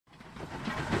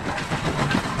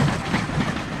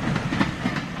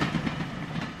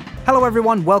Hello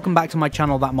everyone, welcome back to my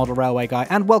channel, That Model Railway Guy,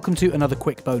 and welcome to another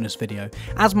quick bonus video.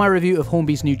 As my review of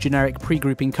Hornby's new generic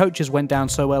pre-grouping coaches went down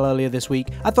so well earlier this week,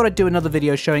 I thought I'd do another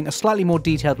video showing a slightly more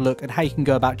detailed look at how you can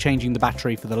go about changing the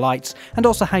battery for the lights, and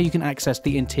also how you can access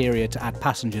the interior to add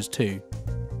passengers too.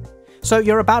 So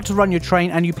you're about to run your train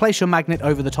and you place your magnet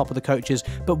over the top of the coaches,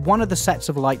 but one of the sets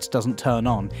of lights doesn't turn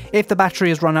on. If the battery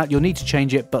has run out, you'll need to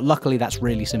change it, but luckily that's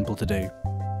really simple to do.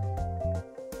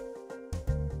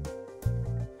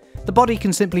 The body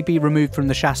can simply be removed from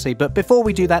the chassis, but before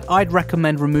we do that, I'd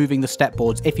recommend removing the step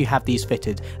boards if you have these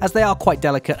fitted, as they are quite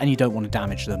delicate and you don't want to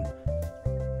damage them.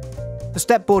 The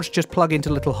step boards just plug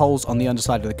into little holes on the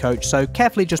underside of the coach, so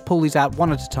carefully just pull these out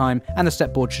one at a time and the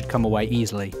step board should come away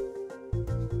easily.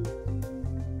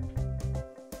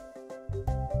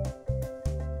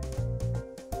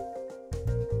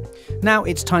 Now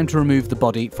it's time to remove the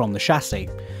body from the chassis.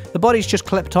 The body's just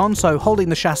clipped on, so holding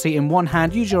the chassis in one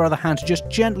hand, use your other hand to just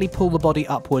gently pull the body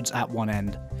upwards at one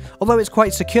end. Although it's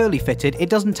quite securely fitted, it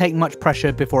doesn't take much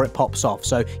pressure before it pops off,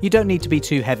 so you don't need to be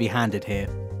too heavy-handed here.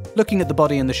 Looking at the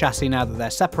body and the chassis now that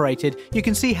they're separated, you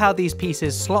can see how these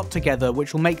pieces slot together,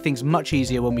 which will make things much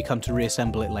easier when we come to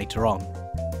reassemble it later on.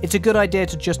 It's a good idea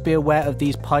to just be aware of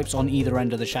these pipes on either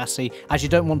end of the chassis, as you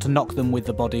don't want to knock them with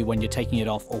the body when you're taking it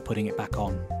off or putting it back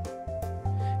on.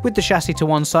 With the chassis to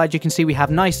one side, you can see we have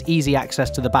nice easy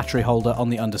access to the battery holder on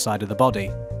the underside of the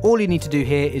body. All you need to do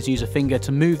here is use a finger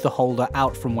to move the holder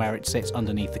out from where it sits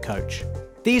underneath the coach.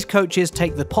 These coaches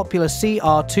take the popular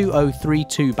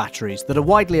CR2032 batteries that are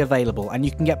widely available, and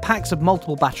you can get packs of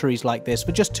multiple batteries like this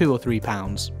for just £2 or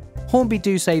 £3. Hornby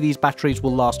do say these batteries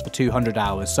will last for 200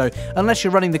 hours, so unless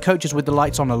you're running the coaches with the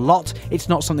lights on a lot, it's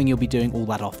not something you'll be doing all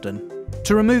that often.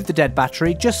 To remove the dead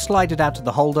battery, just slide it out of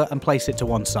the holder and place it to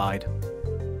one side.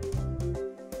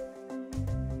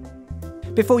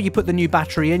 Before you put the new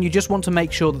battery in, you just want to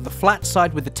make sure that the flat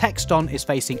side with the text on is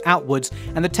facing outwards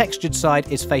and the textured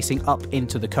side is facing up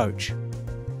into the coach.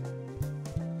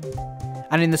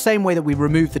 And in the same way that we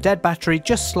removed the dead battery,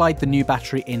 just slide the new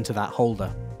battery into that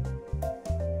holder.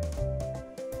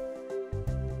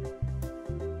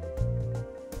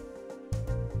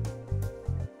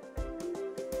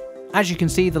 As you can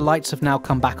see, the lights have now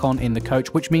come back on in the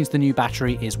coach, which means the new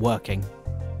battery is working.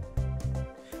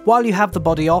 While you have the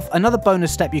body off, another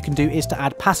bonus step you can do is to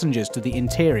add passengers to the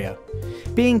interior.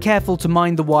 Being careful to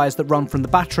mind the wires that run from the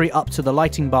battery up to the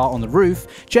lighting bar on the roof,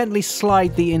 gently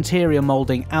slide the interior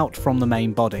moulding out from the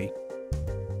main body.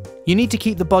 You need to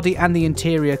keep the body and the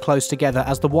interior close together,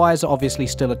 as the wires are obviously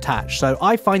still attached, so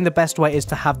I find the best way is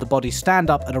to have the body stand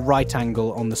up at a right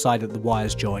angle on the side that the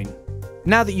wires join.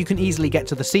 Now that you can easily get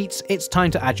to the seats, it's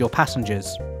time to add your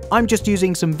passengers. I'm just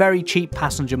using some very cheap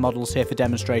passenger models here for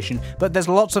demonstration, but there's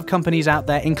lots of companies out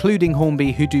there, including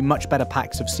Hornby, who do much better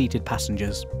packs of seated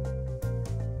passengers.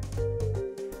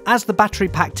 As the battery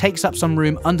pack takes up some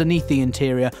room underneath the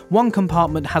interior, one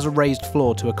compartment has a raised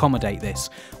floor to accommodate this.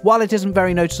 While it isn't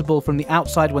very noticeable from the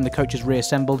outside when the coach is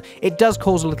reassembled, it does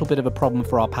cause a little bit of a problem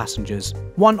for our passengers.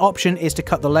 One option is to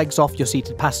cut the legs off your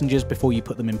seated passengers before you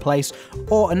put them in place,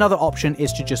 or another option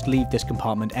is to just leave this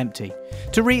compartment empty.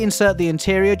 To reinsert the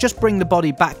interior, just bring the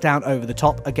body back down over the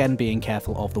top, again being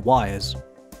careful of the wires.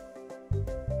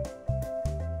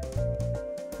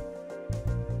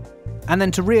 And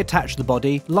then to reattach the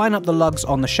body, line up the lugs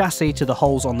on the chassis to the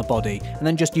holes on the body, and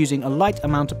then just using a light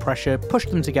amount of pressure, push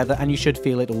them together and you should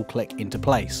feel it all click into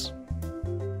place.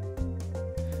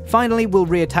 Finally, we'll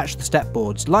reattach the step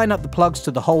boards, line up the plugs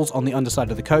to the holes on the underside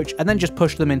of the coach, and then just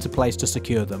push them into place to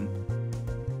secure them.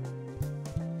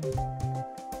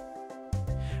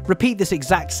 Repeat this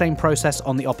exact same process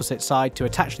on the opposite side to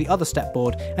attach the other step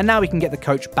board, and now we can get the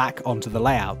coach back onto the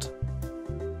layout.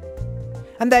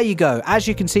 And there you go. As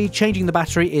you can see, changing the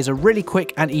battery is a really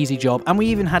quick and easy job, and we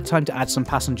even had time to add some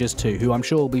passengers too, who I'm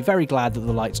sure will be very glad that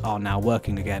the lights are now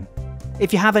working again.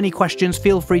 If you have any questions,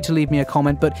 feel free to leave me a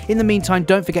comment, but in the meantime,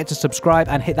 don't forget to subscribe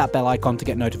and hit that bell icon to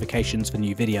get notifications for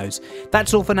new videos.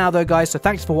 That's all for now though guys, so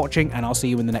thanks for watching and I'll see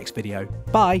you in the next video.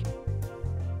 Bye!